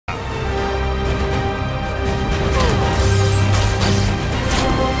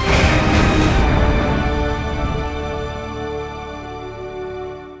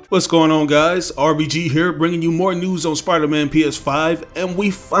What's going on, guys? RBG here, bringing you more news on Spider-Man PS5, and we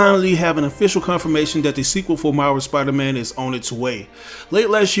finally have an official confirmation that the sequel for Marvel Spider-Man is on its way. Late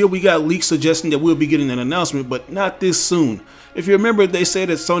last year we got leaks suggesting that we'll be getting an announcement, but not this soon. If you remember, they said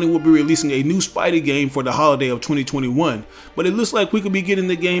that Sony will be releasing a new Spidey game for the holiday of 2021, but it looks like we could be getting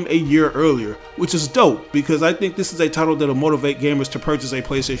the game a year earlier, which is dope because I think this is a title that will motivate gamers to purchase a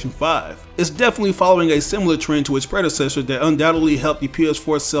PlayStation 5. It's definitely following a similar trend to its predecessor that undoubtedly helped the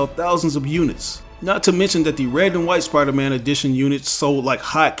PS4 sell thousands of units. Not to mention that the Red and White Spider-Man edition units sold like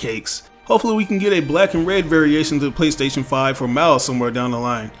hotcakes. Hopefully we can get a black and red variation to the PlayStation 5 for Miles somewhere down the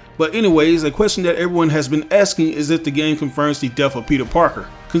line. But anyways, a question that everyone has been asking is if the game confirms the death of Peter Parker.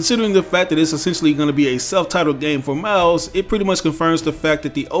 Considering the fact that it's essentially going to be a self-titled game for Miles, it pretty much confirms the fact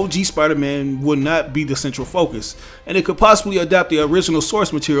that the OG Spider-Man will not be the central focus, and it could possibly adapt the original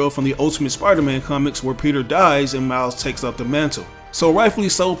source material from the Ultimate Spider-Man comics where Peter dies and Miles takes up the mantle. So rightfully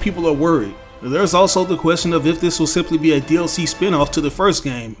so, people are worried. There's also the question of if this will simply be a DLC spin-off to the first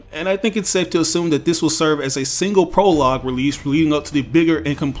game, and I think it's safe to assume that this will serve as a single prologue release leading up to the bigger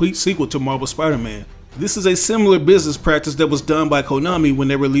and complete sequel to Marvel Spider-Man. This is a similar business practice that was done by Konami when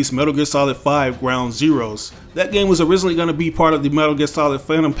they released Metal Gear Solid 5 Ground Zeroes. That game was originally going to be part of the Metal Gear Solid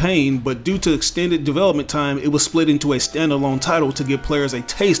Phantom Pain, but due to extended development time, it was split into a standalone title to give players a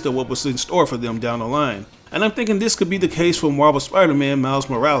taste of what was in store for them down the line. And I'm thinking this could be the case for Marvel Spider-Man Miles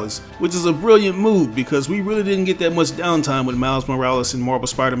Morales, which is a brilliant move because we really didn't get that much downtime with Miles Morales in Marvel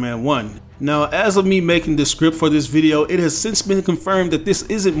Spider-Man 1. Now, as of me making the script for this video, it has since been confirmed that this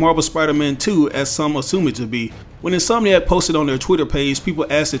isn't Marvel Spider-Man 2 as some assume it to be. When Insomniac posted on their Twitter page, people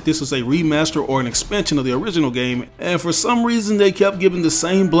asked if this was a remaster or an expansion of the original game, and for some reason they kept giving the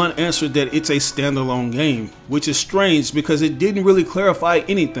same blunt answer that it's a standalone game, which is strange because it didn't really clarify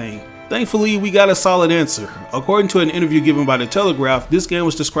anything. Thankfully, we got a solid answer. According to an interview given by The Telegraph, this game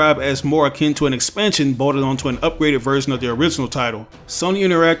was described as more akin to an expansion bolted onto an upgraded version of the original title. Sony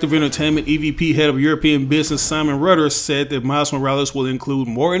Interactive Entertainment EVP Head of European Business Simon Rutter said that Miles Morales will include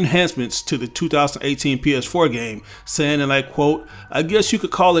more enhancements to the 2018 PS4 game, saying, and I quote, "I guess you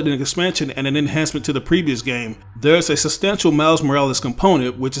could call it an expansion and an enhancement to the previous game. There's a substantial Miles Morales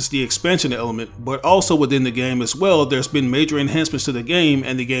component, which is the expansion element, but also within the game as well, there's been major enhancements to the game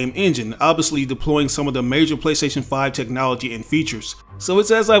and the game engine, obviously deploying some of the major PlayStation 5 technology and features. So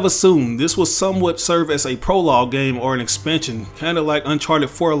it's as I've assumed, this will somewhat serve as a prologue game or an expansion, kinda like Uncharted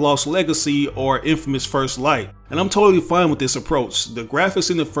 4 Lost Legacy or Infamous First Light. And I'm totally fine with this approach. The graphics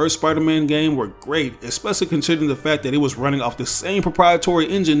in the first Spider-Man game were great, especially considering the fact that it was running off the same proprietary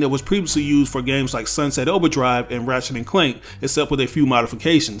engine that was previously used for games like Sunset Overdrive and Ratchet & Clank, except with a few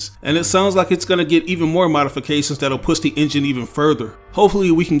modifications. And it sounds like it's gonna get even more modifications that'll push the engine even further.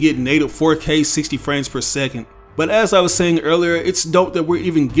 Hopefully we can get native 4K 60 frames per second. But as I was saying earlier, it's dope that we're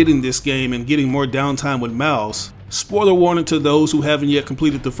even getting this game and getting more downtime with Miles. Spoiler warning to those who haven't yet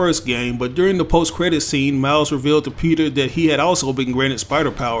completed the first game, but during the post-credit scene, Miles revealed to Peter that he had also been granted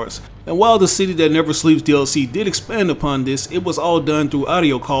spider powers. And while the City That Never Sleeps DLC did expand upon this, it was all done through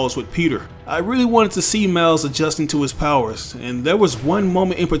audio calls with Peter. I really wanted to see Miles adjusting to his powers, and there was one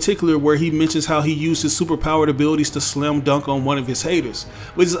moment in particular where he mentions how he used his superpowered abilities to slam dunk on one of his haters,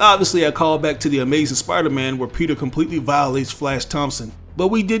 which is obviously a callback to the Amazing Spider-Man where Peter completely violates Flash Thompson. But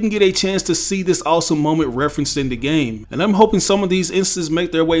we didn't get a chance to see this awesome moment referenced in the game, and I'm hoping some of these instances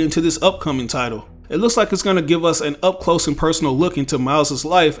make their way into this upcoming title. It looks like it's going to give us an up-close and personal look into Miles'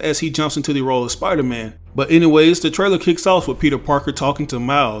 life as he jumps into the role of Spider-Man. But anyways, the trailer kicks off with Peter Parker talking to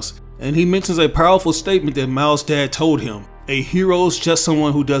Miles, and he mentions a powerful statement that Miles' dad told him: "A hero's just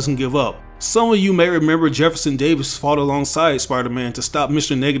someone who doesn't give up." Some of you may remember Jefferson Davis fought alongside Spider-Man to stop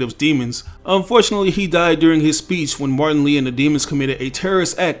Mr. Negative's demons. Unfortunately, he died during his speech when Martin Lee and the demons committed a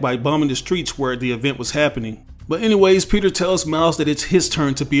terrorist act by bombing the streets where the event was happening. But anyways, Peter tells Miles that it's his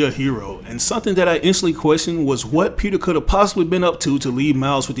turn to be a hero, and something that I instantly questioned was what Peter could have possibly been up to leave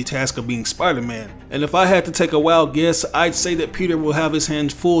Miles with the task of being Spider-Man. And if I had to take a wild guess, I'd say that Peter will have his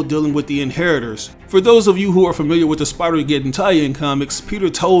hands full dealing with the Inheritors. For those of you who are familiar with the Spider-Geddon tie-in comics, Peter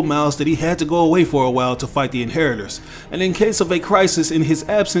told Miles that he had to go away for a while to fight the Inheritors, and in case of a crisis in his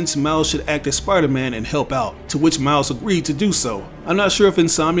absence, Miles should act as Spider-Man and help out, to which Miles agreed to do so. I'm not sure if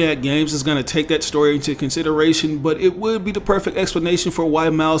Insomniac Games is going to take that story into consideration, but it would be the perfect explanation for why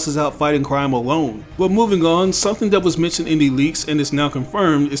Miles is out fighting crime alone. But moving on, something that was mentioned in the leaks and is now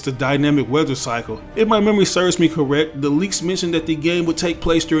confirmed is the dynamic weather cycle. If my memory serves me correct, the leaks mentioned that the game would take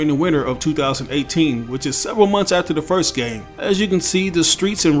place during the winter of 2018. 2014, which is several months after the first game. As you can see, the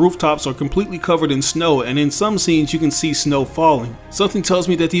streets and rooftops are completely covered in snow, and in some scenes you can see snow falling. Something tells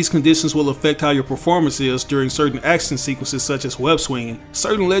me that these conditions will affect how your performance is during certain action sequences such as web swinging.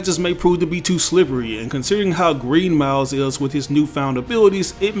 Certain ledges may prove to be too slippery, and considering how green Miles is with his newfound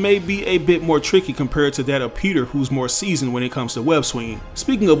abilities, it may be a bit more tricky compared to that of Peter, who's more seasoned when it comes to web swinging.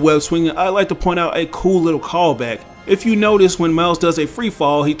 Speaking of web swinging, I'd like to point out a cool little callback. If you notice, when Miles does a free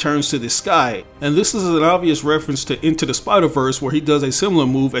fall, he turns to the sky, and this is an obvious reference to Into the Spider-Verse, where he does a similar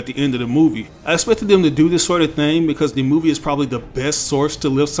move at the end of the movie. I expected them to do this sort of thing because the movie is probably the best source to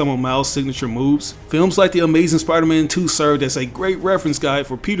lift some of Miles' signature moves. Films like The Amazing Spider-Man 2 served as a great reference guide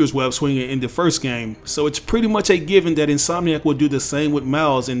for Peter's web swinging in the first game, so it's pretty much a given that Insomniac will do the same with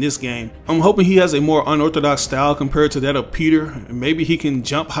Miles in this game. I'm hoping he has a more unorthodox style compared to that of Peter, and maybe he can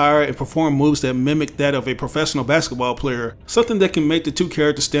jump higher and perform moves that mimic that of a professional basketball player, something that can make the two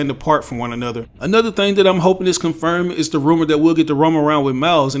characters stand apart from one another. Another thing that I'm hoping is confirmed is the rumor that we'll get to roam around with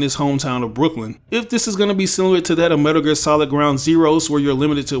Miles in his hometown of Brooklyn. If this is going to be similar to that of Metal Gear Solid Ground Zeroes, where you're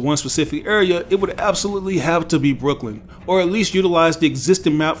limited to one specific area, it would absolutely have to be Brooklyn, or at least utilize the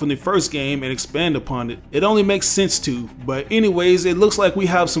existing map from the first game and expand upon it. It only makes sense to, but anyways, it looks like we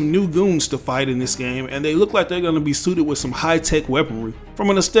have some new goons to fight in this game, and they look like they're going to be suited with some high-tech weaponry. From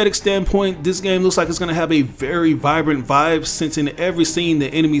an aesthetic standpoint, this game looks like it's going to have a very vibrant vibe, since in every scene the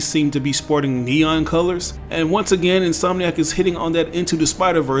enemies seem to be sporting neon colors. And once again, Insomniac is hitting on that Into the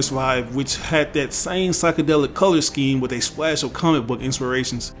Spider-Verse vibe, which had that same psychedelic color scheme with a splash of comic book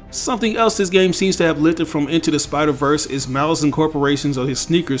inspirations. Something else this game seems to have lifted from Into the Spider-Verse is Miles' incorporations of his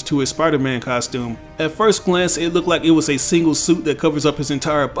sneakers to his Spider-Man costume. At first glance, it looked like it was a single suit that covers up his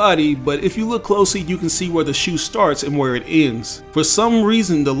entire body, but if you look closely, you can see where the shoe starts and where it ends. For some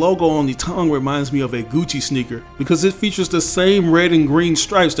reason, the logo on the tongue reminds me of a Gucci sneaker, because it features the same red and green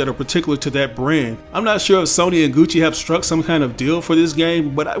stripes that are particular to that brand. I'm not sure if Sony and Gucci have struck some kind of deal for this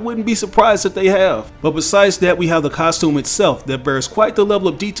game, but I wouldn't be surprised if they have. But besides that, we have the costume itself that bears quite the level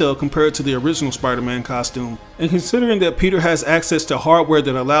of detail compared to the original Spider-Man costume. And considering that Peter has access to hardware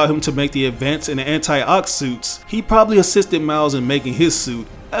that allow him to make the advanced and anti-ox suits, he probably assisted Miles in making his suit.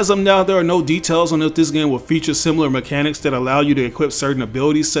 As of now, there are no details on if this game will feature similar mechanics that allow you to equip certain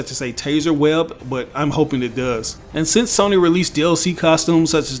abilities such as a taser web, but I'm hoping it does. And since Sony released DLC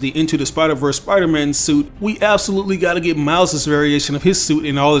costumes such as the Into the Spider-Verse Spider-Man suit, we absolutely gotta get Miles' variation of his suit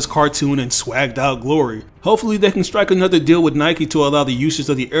in all his cartoon and swagged out glory. Hopefully they can strike another deal with Nike to allow the usage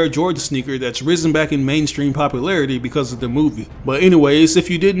of the Air Jordan sneaker that's risen back in mainstream popularity because of the movie. But anyways, if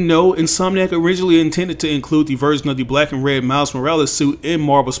you didn't know, Insomniac originally intended to include the version of the black and red Miles Morales suit in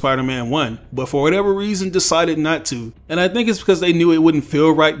Marvel Spider-Man 1, but for whatever reason decided not to. And I think it's because they knew it wouldn't feel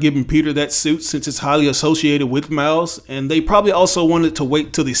right giving Peter that suit since it's highly associated with Miles, and they probably also wanted to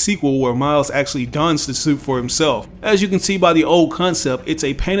wait till the sequel where Miles actually dons the suit for himself. As you can see by the old concept, it's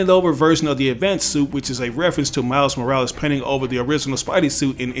a painted over version of the advanced suit, which is a reference to Miles Morales painting over the original Spidey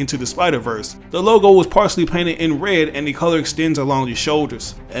suit in Into the Spider-Verse. The logo was partially painted in red and the color extends along the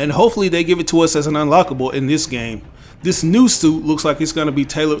shoulders. And hopefully they give it to us as an unlockable in this game. This new suit looks like it's going to be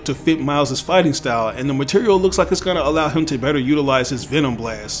tailored to fit Miles' fighting style, and the material looks like it's going to allow him to better utilize his Venom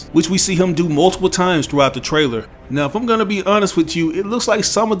Blast, which we see him do multiple times throughout the trailer. Now, if I'm going to be honest with you, it looks like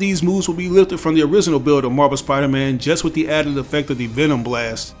some of these moves will be lifted from the original build of Marvel Spider-Man just with the added effect of the Venom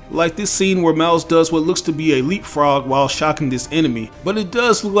Blast. Like this scene where Miles does what looks to be a leapfrog while shocking this enemy. But it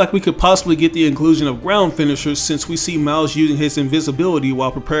does look like we could possibly get the inclusion of ground finishers since we see Miles using his invisibility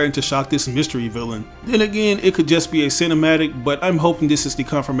while preparing to shock this mystery villain. Then again, it could just be a cinematic, but I'm hoping this is the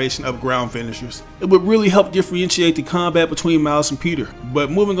confirmation of ground finishers. It would really help differentiate the combat between Miles and Peter.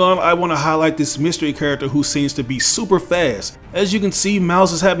 But moving on, I want to highlight this mystery character who seems to be super fast. As you can see,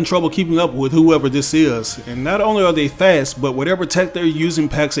 Miles is having trouble keeping up with whoever this is, and not only are they fast, but whatever tech they're using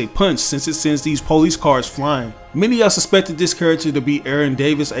packs a punch since it sends these police cars flying. Many have suspected this character to be Aaron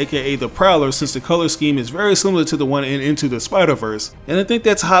Davis, aka the Prowler, since the color scheme is very similar to the one in Into the Spider-Verse, and I think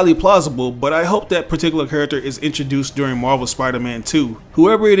that's highly plausible, but I hope that particular character is introduced during Marvel Spider-Man 2.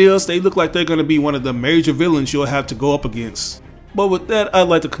 Whoever it is, they look like they're going to be one of the major villains you'll have to go up against. But with that, I'd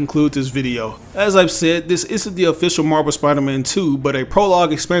like to conclude this video. As I've said, this isn't the official Marvel Spider-Man 2, but a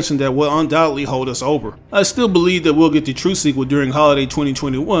prologue expansion that will undoubtedly hold us over. I still believe that we'll get the true sequel during holiday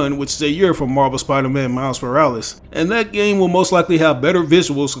 2021, which is a year for Marvel Spider-Man Miles Morales. And that game will most likely have better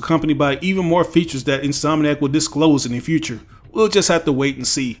visuals accompanied by even more features that Insomniac will disclose in the future. We'll just have to wait and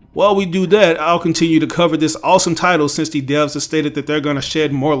see. While we do that, I'll continue to cover this awesome title since the devs have stated that they're gonna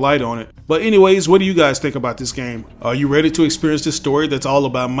shed more light on it. But anyways, what do you guys think about this game? Are you ready to experience this story that's all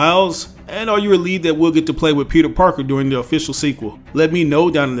about Miles? And are you relieved that we'll get to play with Peter Parker during the official sequel? Let me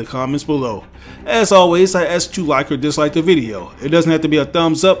know down in the comments below. As always, I ask that you like or dislike the video. It doesn't have to be a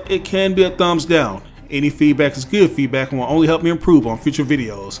thumbs up, it can be a thumbs down. Any feedback is good feedback and will only help me improve on future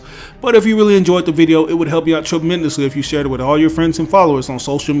videos. But if you really enjoyed the video, it would help me out tremendously if you shared it with all your friends and followers on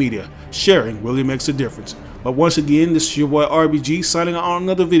social media. Sharing really makes a difference. But once again, this is your boy RBG signing out on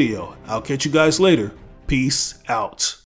another video. I'll catch you guys later. Peace out.